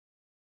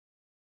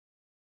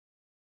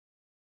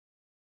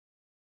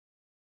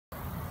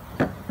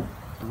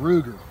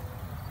Ruger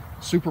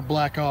Super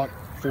Blackhawk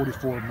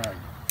 44 Magnum.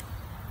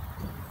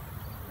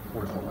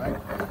 44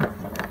 Magnum.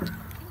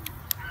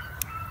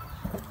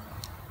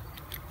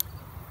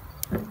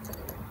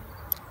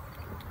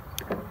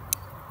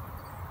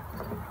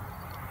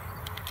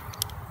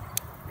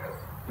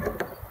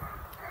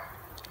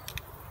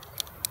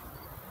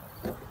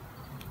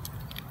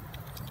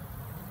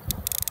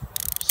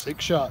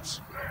 Six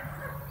shots,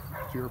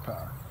 pure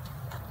power.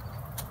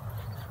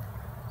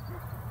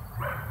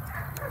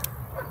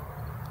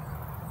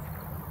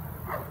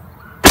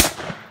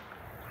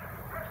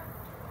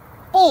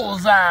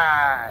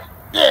 Bullseye!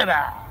 Get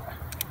out!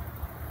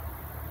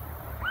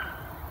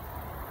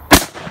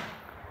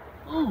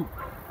 Ooh,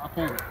 I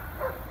pulled it.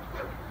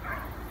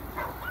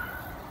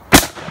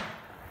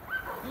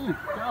 Ooh,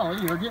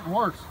 golly, they're getting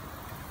worse.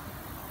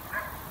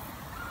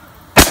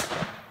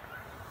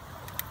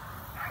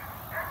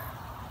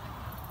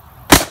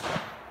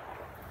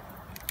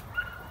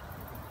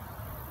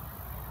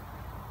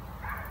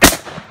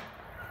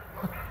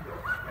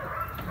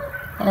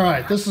 All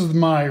right, this is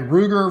my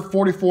Ruger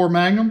 44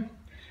 Magnum.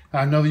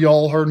 I know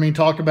y'all heard me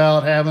talk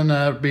about having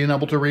being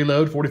able to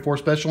reload 44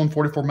 Special and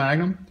 44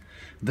 Magnum.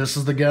 This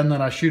is the gun that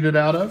I shoot it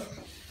out of.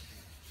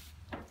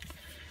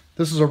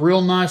 This is a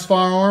real nice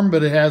firearm,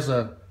 but it has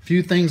a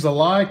few things I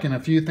like and a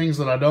few things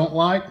that I don't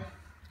like.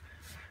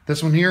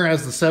 This one here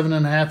has the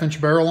 7.5-inch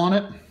barrel on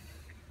it.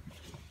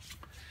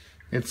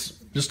 It's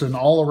just an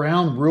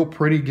all-around real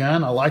pretty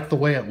gun. I like the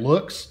way it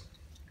looks.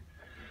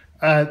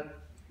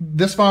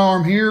 This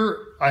firearm here,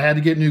 I had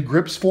to get new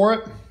grips for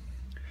it.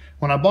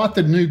 When I bought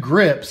the new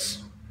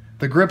grips,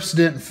 the grips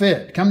didn't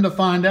fit. Come to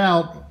find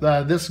out,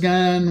 this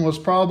gun was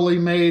probably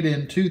made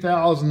in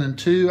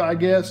 2002, I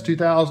guess,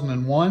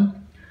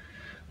 2001.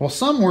 Well,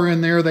 somewhere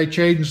in there they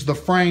changed the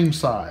frame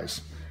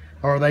size,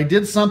 or they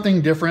did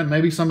something different.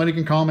 Maybe somebody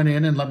can comment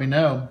in and let me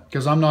know,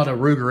 because I'm not a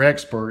Ruger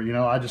expert. You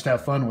know, I just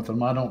have fun with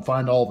them. I don't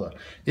find all the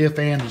if,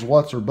 ands,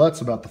 whats, or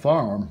buts about the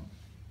firearm.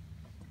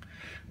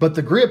 But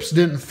the grips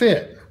didn't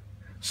fit.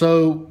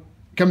 So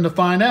come to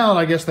find out,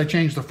 I guess they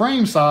changed the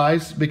frame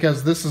size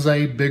because this is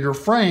a bigger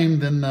frame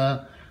than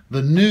the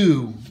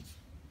new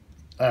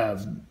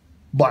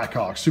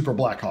Blackhawks, Super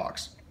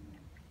Blackhawks.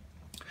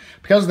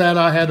 Because of that,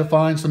 I had to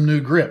find some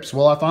new grips.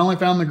 Well, I finally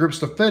found the grips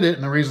to fit it,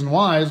 and the reason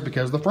why is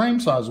because the frame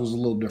size was a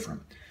little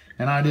different,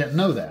 and I didn't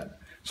know that.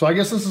 So I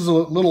guess this is a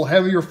little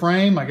heavier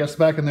frame. I guess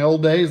back in the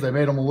old days, they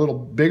made them a little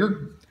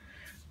bigger.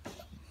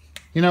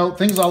 You know,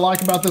 things I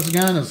like about this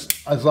gun is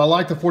I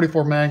like the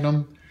 44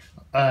 Magnum.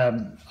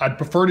 I'd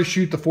prefer to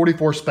shoot the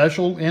 44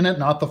 Special in it,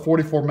 not the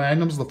 44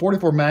 Magnums. The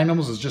 44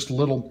 Magnums is just a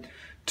little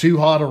too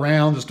hot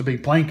around just to be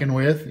planking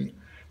with.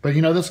 But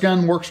you know, this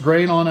gun works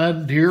great on a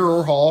deer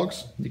or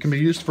hogs. It can be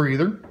used for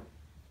either.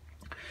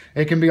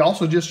 It can be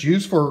also just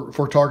used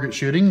for target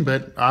shooting,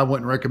 but I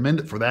wouldn't recommend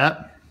it for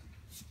that.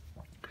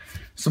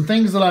 Some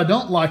things that I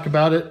don't like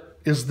about it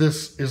is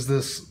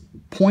this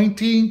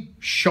pointy,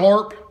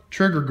 sharp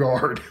trigger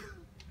guard.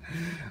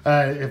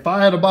 If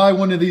I had to buy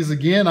one of these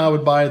again, I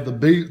would buy the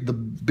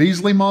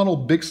Beasley model,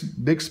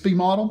 Bixby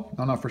model.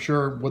 I'm not for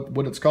sure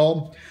what it's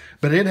called,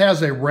 but it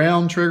has a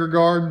round trigger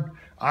guard.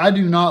 I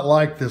do not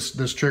like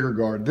this trigger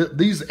guard.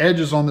 These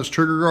edges on this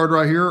trigger guard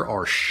right here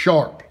are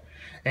sharp,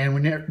 and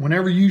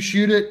whenever you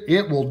shoot it,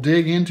 it will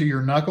dig into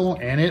your knuckle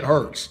and it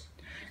hurts.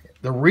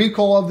 The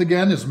recoil of the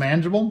gun is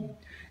manageable,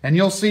 and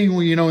you'll see,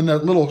 you know, in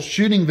that little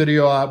shooting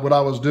video, what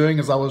I was doing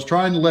is I was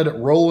trying to let it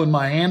roll in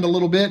my hand a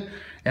little bit.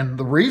 And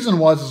the reason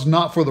was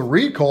not for the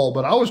recoil,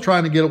 but I was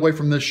trying to get away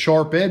from this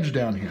sharp edge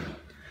down here.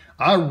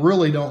 I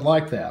really don't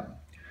like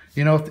that.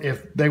 You know,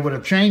 if they would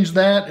have changed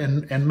that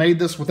and made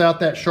this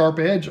without that sharp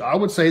edge, I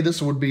would say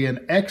this would be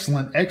an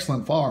excellent,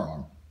 excellent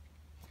firearm.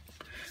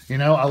 You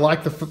know, I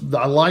like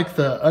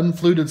the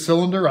unfluted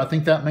cylinder. I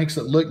think that makes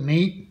it look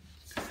neat.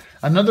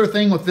 Another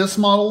thing with this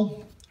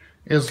model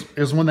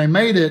is when they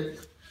made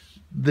it,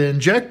 the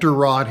injector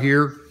rod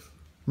here,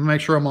 let me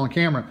make sure I'm on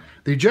camera.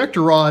 The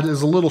ejector rod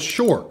is a little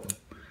short.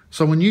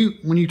 So when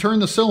you turn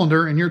the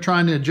cylinder and you're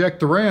trying to eject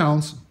the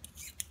rounds,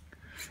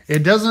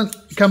 it doesn't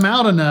come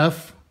out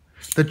enough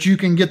that you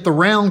can get the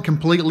round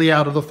completely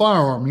out of the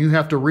firearm. You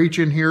have to reach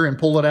in here and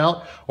pull it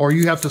out, or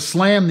you have to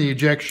slam the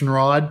ejection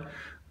rod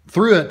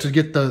through it to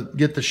get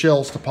the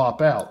shells to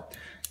pop out.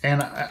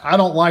 And I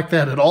don't like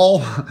that at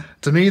all.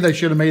 To me, they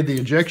should have made the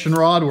ejection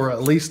rod or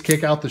at least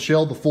kick out the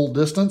shell the full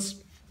distance.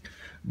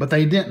 But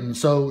they didn't.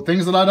 So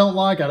things that I don't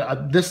like,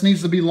 this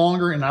needs to be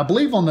longer. And I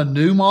believe on the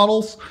new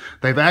models,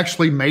 they've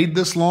actually made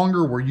this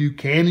longer where you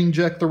can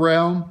inject the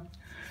round.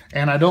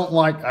 And I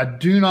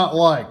do not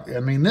like, I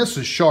mean, this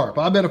is sharp.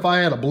 I bet if I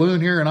had a balloon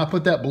here and I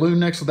put that balloon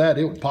next to that,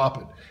 it would pop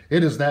it.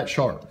 It is that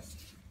sharp.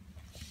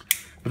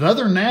 But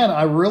other than that,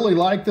 I really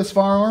like this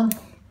firearm.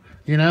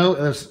 You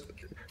know,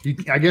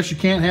 I guess you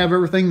can't have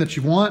everything that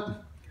you want.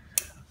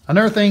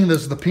 Another thing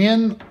is the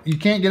pin, you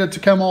can't get it to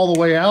come all the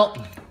way out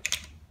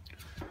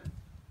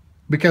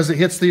because it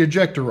hits the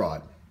ejector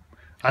rod.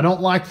 I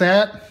don't like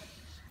that.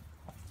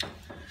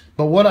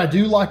 But what I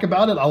do like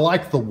about it, I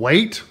like the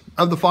weight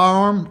of the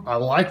firearm. I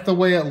like the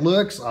way it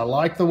looks. I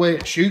like the way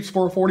it shoots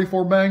for a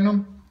 44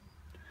 Magnum.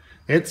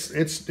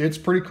 It's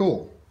pretty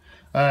cool.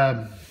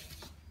 I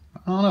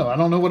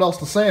don't know what else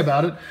to say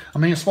about it. I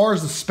mean, as far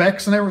as the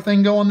specs and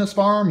everything go on this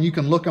firearm, you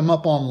can look them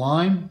up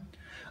online.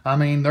 I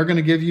mean, they're going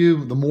to give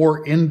you the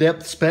more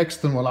in-depth specs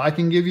than what I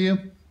can give you.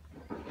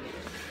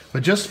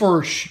 But just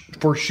for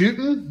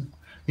shooting,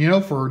 you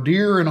know, for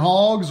deer and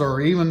hogs, or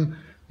even,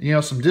 you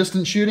know, some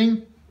distance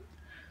shooting,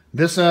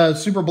 this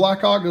Super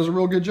Blackhawk does a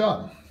real good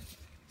job.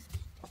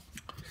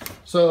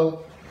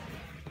 So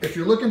if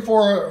you're looking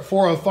for a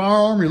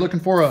firearm, you're looking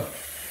for a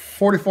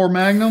 44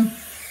 Magnum,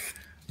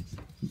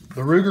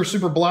 the Ruger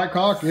Super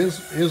Blackhawk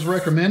is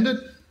recommended.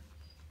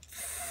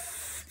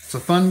 It's a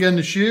fun gun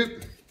to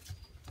shoot.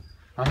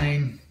 I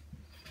mean,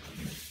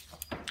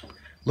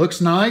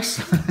 looks nice.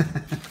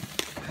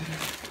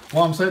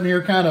 While I'm sitting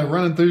here kind of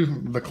running through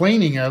the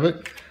cleaning of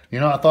it,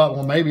 you know, I thought,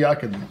 well, maybe I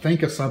could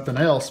think of something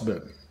else,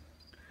 but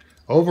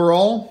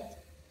overall,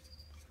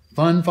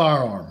 fun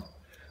firearm.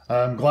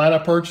 I'm glad I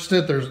purchased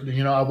it. There's,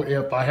 you know,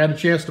 if I had a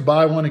chance to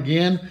buy one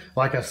again,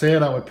 like I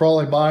said, I would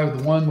probably buy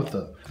the one with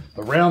the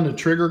rounded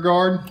trigger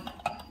guard.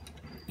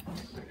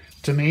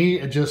 To me,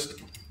 it just,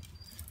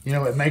 you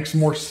know, it makes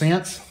more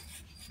sense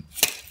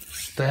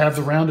to have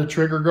the rounded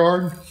trigger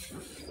guard.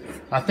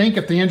 I think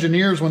if the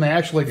engineers, when they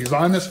actually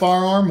designed this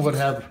firearm, would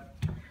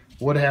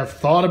have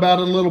thought about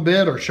it a little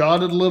bit or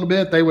shot it a little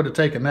bit, they would have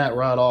taken that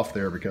right off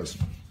there, because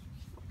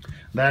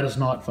that is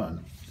not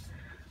fun.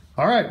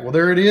 All right, well,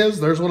 there it is.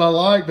 There's what I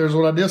like. There's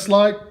what I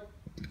dislike.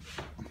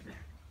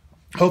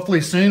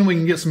 Hopefully soon we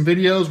can get some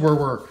videos where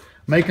we're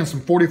making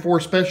some 44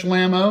 special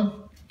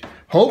ammo.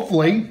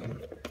 Hopefully,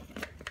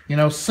 you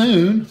know,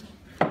 soon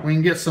we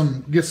can get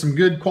some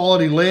good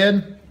quality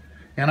lead,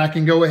 and I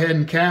can go ahead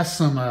and cast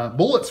some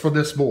bullets for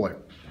this boy,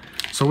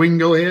 so we can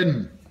go ahead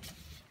and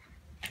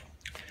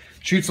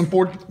shoot some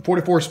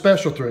 44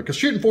 special through it. Because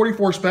shooting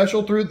 44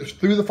 special through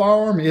the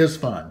firearm is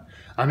fun.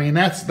 I mean,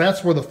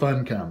 that's where the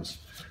fun comes.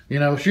 You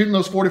know, shooting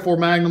those 44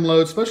 Magnum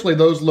loads, especially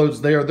those loads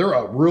there, they're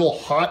a real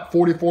hot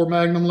 44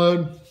 Magnum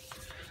load.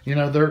 You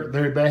know,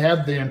 they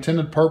have the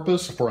intended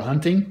purpose for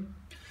hunting.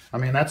 I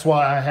mean, that's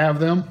why I have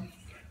them.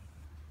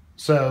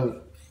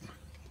 So,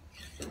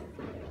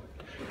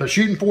 but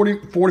shooting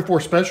 44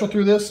 special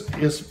through this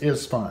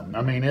is fun.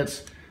 I mean,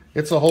 it's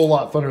a whole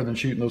lot funner than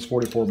shooting those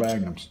 44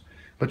 Magnums.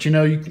 But you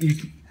know, you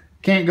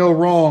can't go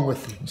wrong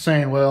with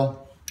saying,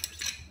 well,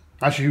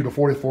 I shoot a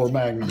 44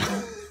 Magnum.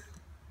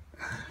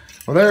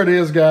 Well, there it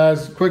is,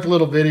 guys. Quick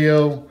little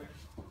video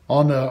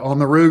on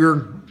the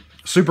Ruger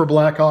Super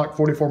Blackhawk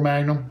 44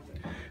 Magnum.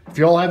 If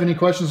y'all have any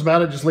questions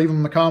about it, just leave them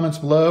in the comments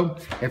below.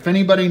 If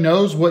anybody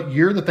knows what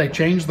year that they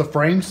changed the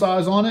frame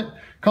size on it,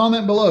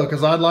 comment below,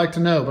 because I'd like to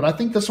know. But I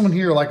think this one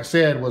here, like I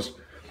said,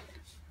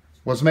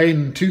 was made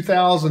in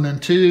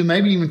 2002,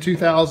 maybe even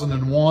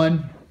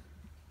 2001.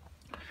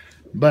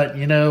 But,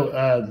 you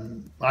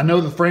know, I know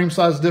the frame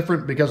size is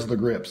different because of the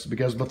grips,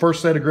 because the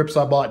first set of grips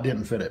I bought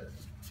didn't fit it.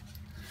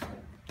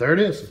 There it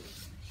is.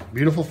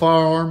 Beautiful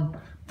firearm,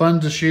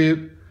 fun to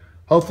shoot.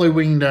 Hopefully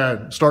we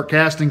can start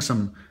casting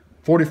some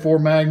 44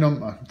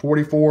 Magnum,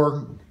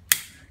 44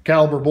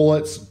 caliber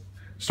bullets,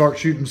 start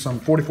shooting some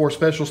 44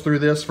 specials through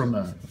this from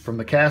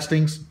the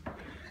castings,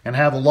 and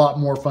have a lot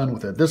more fun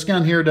with it. This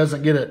gun here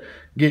doesn't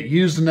get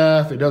used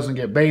enough. It doesn't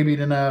get babied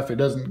enough. It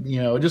doesn't,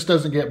 you know, it just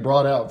doesn't get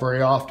brought out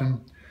very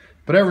often.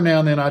 But every now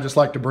and then I just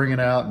like to bring it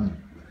out and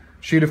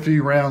shoot a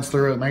few rounds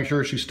through it, make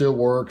sure she still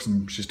works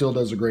and she still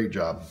does a great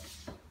job.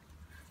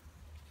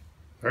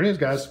 There it is,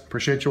 guys.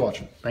 Appreciate you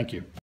watching. Thank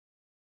you.